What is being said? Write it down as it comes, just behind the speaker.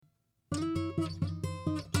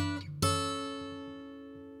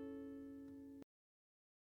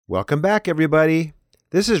Welcome back, everybody.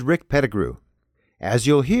 This is Rick Pettigrew. As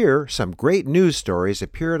you'll hear, some great news stories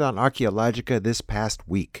appeared on Archaeologica this past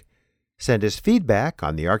week. Send us feedback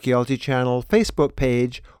on the Archaeology Channel Facebook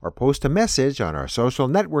page or post a message on our social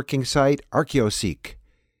networking site, ArchaeoSeek.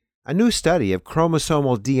 A new study of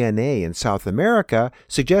chromosomal DNA in South America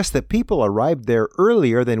suggests that people arrived there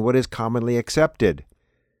earlier than what is commonly accepted.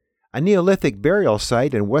 A Neolithic burial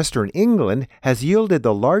site in western England has yielded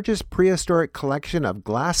the largest prehistoric collection of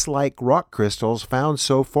glass-like rock crystals found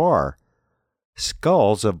so far.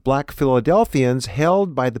 Skulls of Black Philadelphians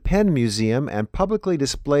held by the Penn Museum and publicly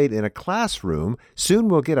displayed in a classroom soon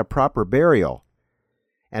will get a proper burial.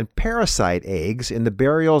 And parasite eggs in the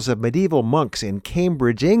burials of medieval monks in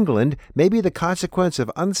Cambridge, England, may be the consequence of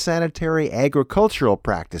unsanitary agricultural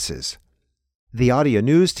practices. The Audio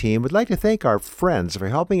News team would like to thank our friends for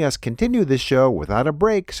helping us continue this show without a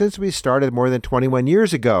break since we started more than 21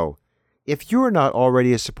 years ago. If you're not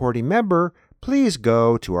already a supporting member, please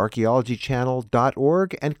go to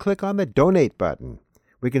archaeologychannel.org and click on the Donate button.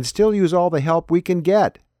 We can still use all the help we can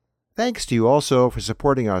get. Thanks to you also for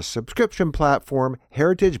supporting our subscription platform,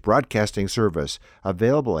 Heritage Broadcasting Service,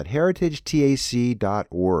 available at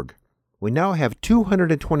heritagetac.org. We now have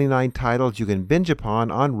 229 titles you can binge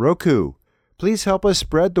upon on Roku. Please help us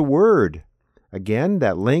spread the word. Again,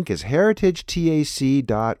 that link is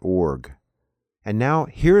heritagetac.org. And now,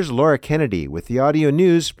 here's Laura Kennedy with the audio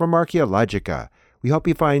news from Archaeologica. We hope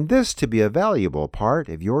you find this to be a valuable part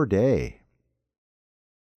of your day.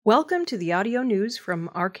 Welcome to the audio news from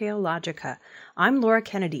Archaeologica. I'm Laura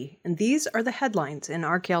Kennedy, and these are the headlines in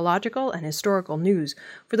archaeological and historical news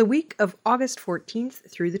for the week of August 14th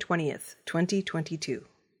through the 20th, 2022.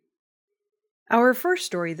 Our first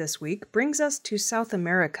story this week brings us to South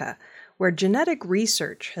America, where genetic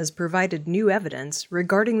research has provided new evidence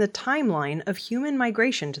regarding the timeline of human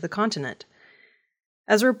migration to the continent.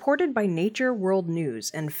 As reported by Nature World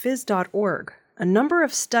News and Phys.org, a number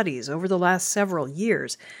of studies over the last several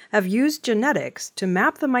years have used genetics to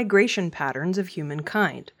map the migration patterns of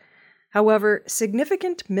humankind. However,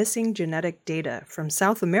 significant missing genetic data from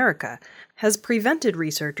South America has prevented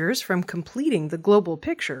researchers from completing the global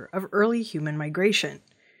picture of early human migration.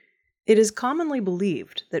 It is commonly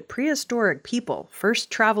believed that prehistoric people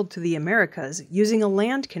first traveled to the Americas using a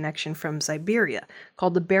land connection from Siberia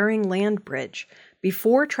called the Bering Land Bridge,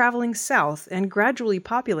 before traveling south and gradually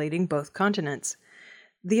populating both continents.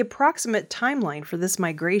 The approximate timeline for this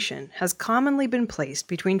migration has commonly been placed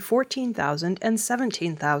between 14,000 and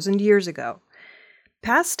 17,000 years ago.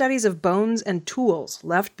 Past studies of bones and tools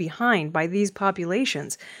left behind by these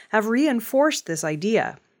populations have reinforced this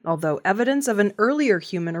idea, although evidence of an earlier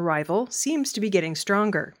human arrival seems to be getting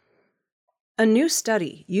stronger. A new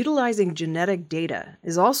study utilizing genetic data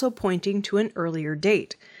is also pointing to an earlier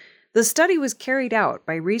date. The study was carried out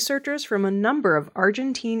by researchers from a number of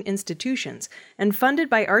Argentine institutions and funded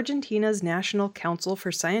by Argentina's National Council for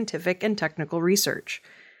Scientific and Technical Research.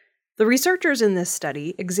 The researchers in this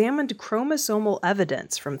study examined chromosomal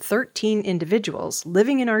evidence from 13 individuals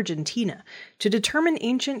living in Argentina to determine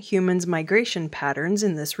ancient humans' migration patterns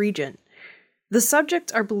in this region. The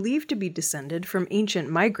subjects are believed to be descended from ancient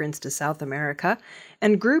migrants to South America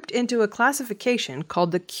and grouped into a classification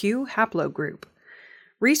called the Q haplogroup.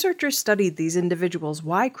 Researchers studied these individuals'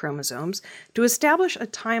 Y chromosomes to establish a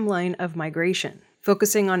timeline of migration,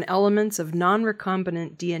 focusing on elements of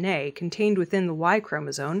non-recombinant DNA contained within the Y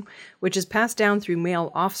chromosome, which is passed down through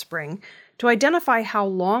male offspring, to identify how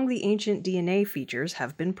long the ancient DNA features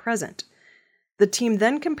have been present. The team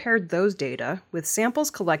then compared those data with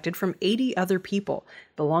samples collected from 80 other people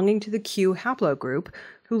belonging to the Q haplogroup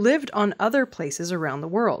who lived on other places around the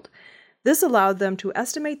world. This allowed them to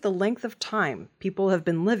estimate the length of time people have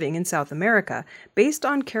been living in South America based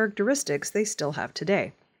on characteristics they still have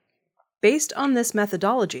today. Based on this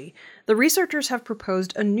methodology, the researchers have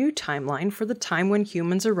proposed a new timeline for the time when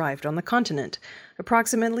humans arrived on the continent,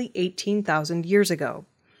 approximately 18,000 years ago.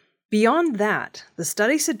 Beyond that, the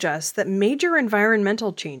study suggests that major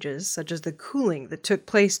environmental changes, such as the cooling that took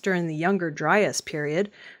place during the Younger Dryas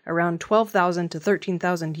period, around 12,000 to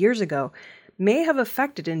 13,000 years ago, may have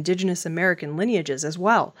affected indigenous American lineages as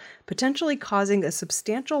well, potentially causing a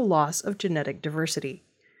substantial loss of genetic diversity.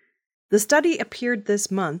 The study appeared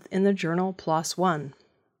this month in the journal PLOS ONE.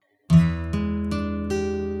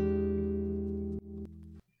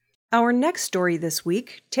 Our next story this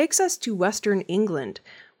week takes us to Western England,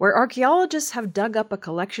 where archaeologists have dug up a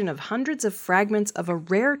collection of hundreds of fragments of a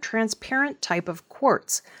rare transparent type of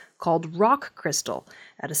quartz called rock crystal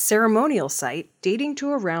at a ceremonial site dating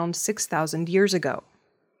to around 6,000 years ago.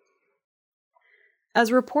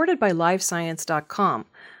 As reported by LiveScience.com,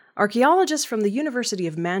 Archaeologists from the University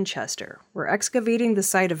of Manchester were excavating the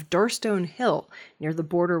site of Dorstone Hill near the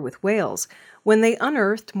border with Wales when they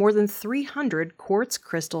unearthed more than 300 quartz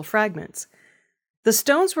crystal fragments. The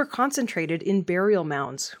stones were concentrated in burial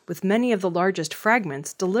mounds, with many of the largest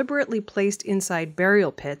fragments deliberately placed inside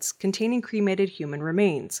burial pits containing cremated human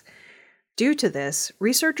remains. Due to this,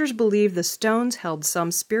 researchers believe the stones held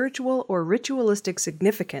some spiritual or ritualistic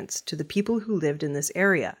significance to the people who lived in this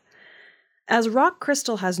area. As rock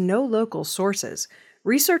crystal has no local sources,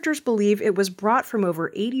 researchers believe it was brought from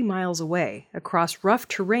over 80 miles away across rough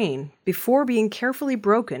terrain before being carefully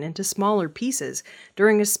broken into smaller pieces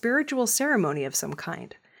during a spiritual ceremony of some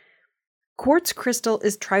kind. Quartz crystal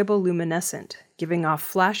is triboluminescent, giving off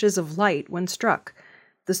flashes of light when struck.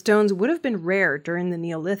 The stones would have been rare during the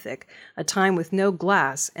Neolithic, a time with no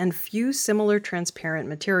glass and few similar transparent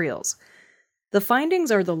materials. The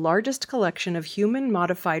findings are the largest collection of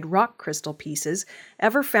human-modified rock crystal pieces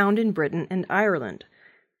ever found in Britain and Ireland.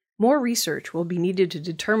 More research will be needed to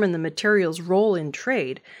determine the material's role in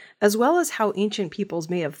trade, as well as how ancient peoples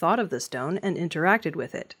may have thought of the stone and interacted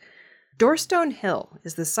with it. Dorstone Hill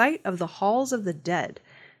is the site of the Halls of the Dead,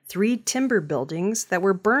 3 timber buildings that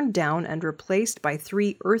were burned down and replaced by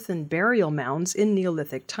 3 earthen burial mounds in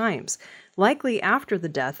Neolithic times, likely after the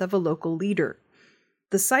death of a local leader.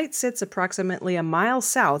 The site sits approximately a mile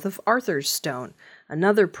south of Arthur's Stone,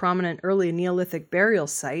 another prominent early Neolithic burial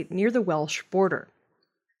site near the Welsh border.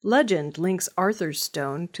 Legend links Arthur's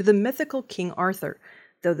Stone to the mythical King Arthur,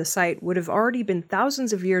 though the site would have already been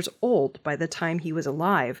thousands of years old by the time he was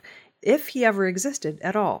alive, if he ever existed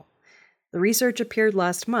at all. The research appeared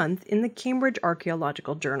last month in the Cambridge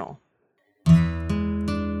Archaeological Journal.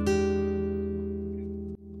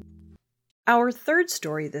 Our third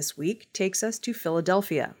story this week takes us to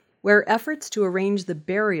Philadelphia, where efforts to arrange the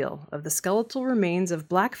burial of the skeletal remains of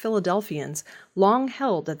Black Philadelphians long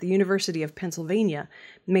held at the University of Pennsylvania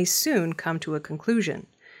may soon come to a conclusion.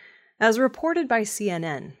 As reported by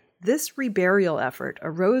CNN, this reburial effort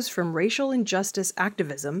arose from racial injustice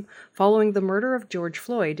activism following the murder of George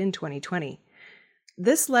Floyd in 2020.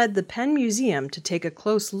 This led the Penn Museum to take a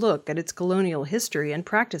close look at its colonial history and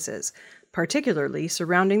practices, particularly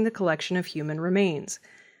surrounding the collection of human remains.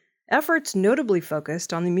 Efforts notably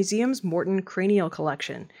focused on the museum's Morton Cranial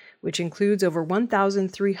Collection, which includes over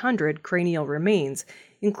 1,300 cranial remains,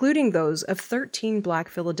 including those of 13 Black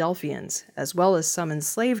Philadelphians, as well as some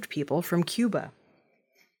enslaved people from Cuba.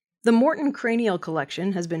 The Morton Cranial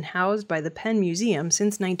Collection has been housed by the Penn Museum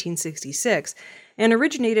since 1966 and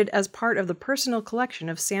originated as part of the personal collection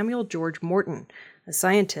of Samuel George Morton, a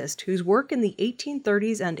scientist whose work in the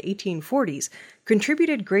 1830s and 1840s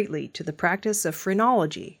contributed greatly to the practice of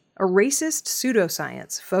phrenology, a racist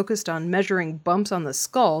pseudoscience focused on measuring bumps on the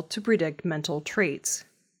skull to predict mental traits.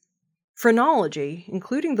 Phrenology,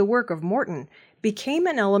 including the work of Morton, became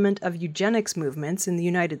an element of eugenics movements in the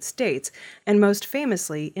United States and most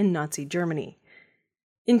famously in Nazi Germany.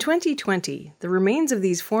 In 2020, the remains of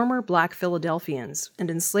these former Black Philadelphians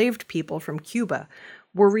and enslaved people from Cuba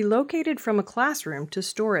were relocated from a classroom to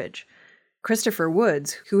storage. Christopher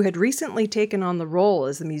Woods, who had recently taken on the role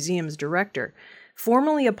as the museum's director,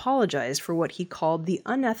 formally apologized for what he called the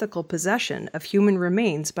unethical possession of human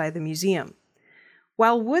remains by the museum.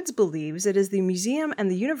 While Woods believes it is the museum and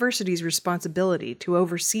the university's responsibility to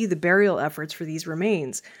oversee the burial efforts for these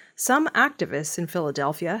remains, some activists in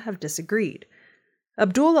Philadelphia have disagreed.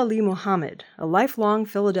 Abdul Ali Muhammad, a lifelong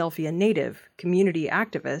Philadelphia native, community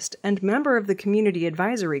activist, and member of the Community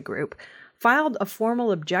Advisory Group, filed a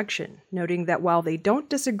formal objection, noting that while they don't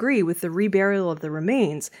disagree with the reburial of the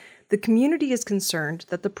remains, the community is concerned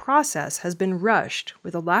that the process has been rushed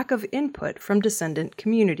with a lack of input from descendant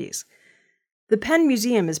communities. The Penn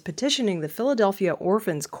Museum is petitioning the Philadelphia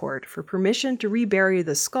Orphans Court for permission to rebury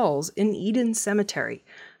the skulls in Eden Cemetery,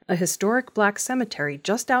 a historic Black cemetery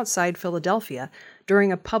just outside Philadelphia, during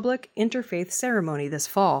a public interfaith ceremony this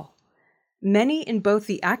fall. Many in both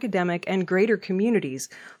the academic and greater communities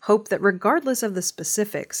hope that regardless of the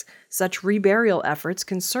specifics, such reburial efforts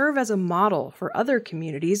can serve as a model for other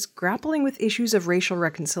communities grappling with issues of racial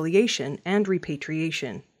reconciliation and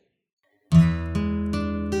repatriation.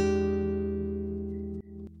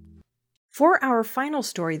 For our final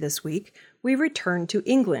story this week, we return to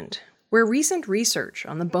England, where recent research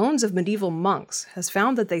on the bones of medieval monks has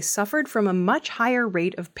found that they suffered from a much higher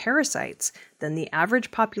rate of parasites than the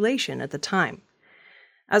average population at the time.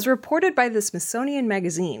 As reported by the Smithsonian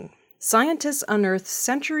Magazine, scientists unearthed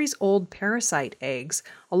centuries-old parasite eggs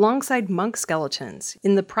alongside monk skeletons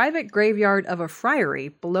in the private graveyard of a friary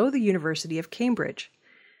below the University of Cambridge.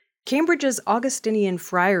 Cambridge's Augustinian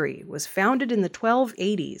Friary was founded in the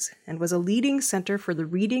 1280s and was a leading center for the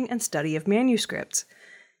reading and study of manuscripts.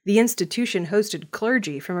 The institution hosted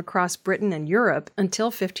clergy from across Britain and Europe until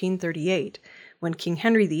 1538, when King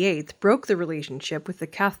Henry VIII broke the relationship with the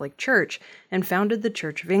Catholic Church and founded the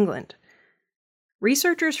Church of England.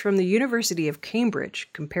 Researchers from the University of Cambridge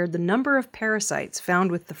compared the number of parasites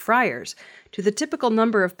found with the friars to the typical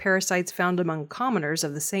number of parasites found among commoners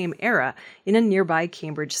of the same era in a nearby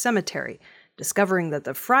Cambridge cemetery, discovering that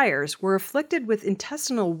the friars were afflicted with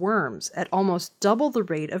intestinal worms at almost double the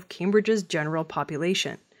rate of Cambridge's general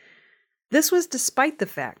population. This was despite the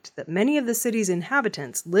fact that many of the city's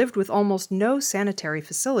inhabitants lived with almost no sanitary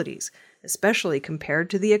facilities, especially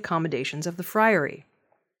compared to the accommodations of the friary.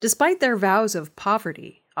 Despite their vows of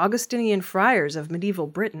poverty, Augustinian friars of medieval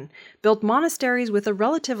Britain built monasteries with a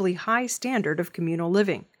relatively high standard of communal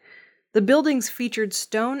living. The buildings featured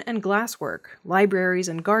stone and glasswork, libraries,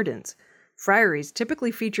 and gardens. Friaries typically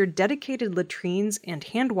featured dedicated latrines and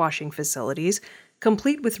hand-washing facilities,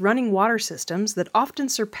 complete with running water systems that often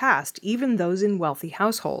surpassed even those in wealthy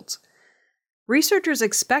households. Researchers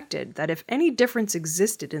expected that if any difference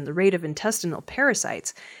existed in the rate of intestinal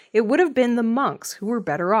parasites, it would have been the monks who were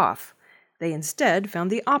better off. They instead found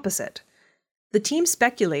the opposite. The team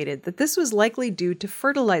speculated that this was likely due to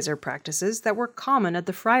fertilizer practices that were common at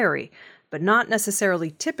the friary, but not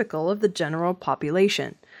necessarily typical of the general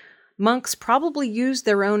population. Monks probably used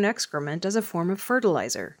their own excrement as a form of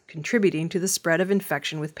fertilizer, contributing to the spread of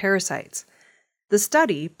infection with parasites. The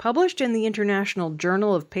study, published in the International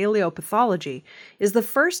Journal of Paleopathology, is the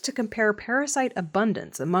first to compare parasite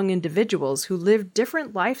abundance among individuals who lived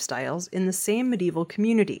different lifestyles in the same medieval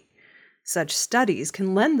community. Such studies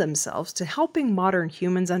can lend themselves to helping modern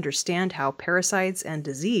humans understand how parasites and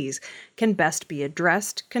disease can best be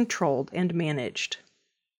addressed, controlled, and managed.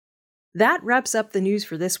 That wraps up the news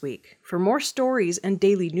for this week. For more stories and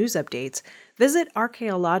daily news updates, visit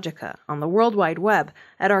Archaeologica on the World Wide Web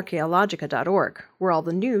at archaeologica.org, where all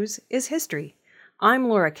the news is history. I'm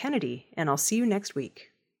Laura Kennedy, and I'll see you next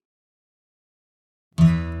week.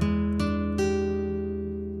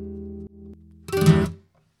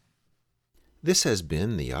 This has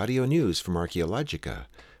been the audio news from Archaeologica,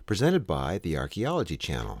 presented by the Archaeology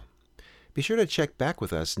Channel. Be sure to check back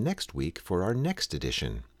with us next week for our next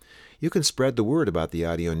edition. You can spread the word about the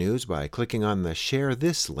audio news by clicking on the Share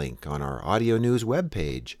This link on our audio news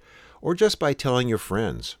webpage, or just by telling your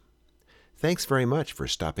friends. Thanks very much for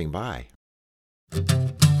stopping by.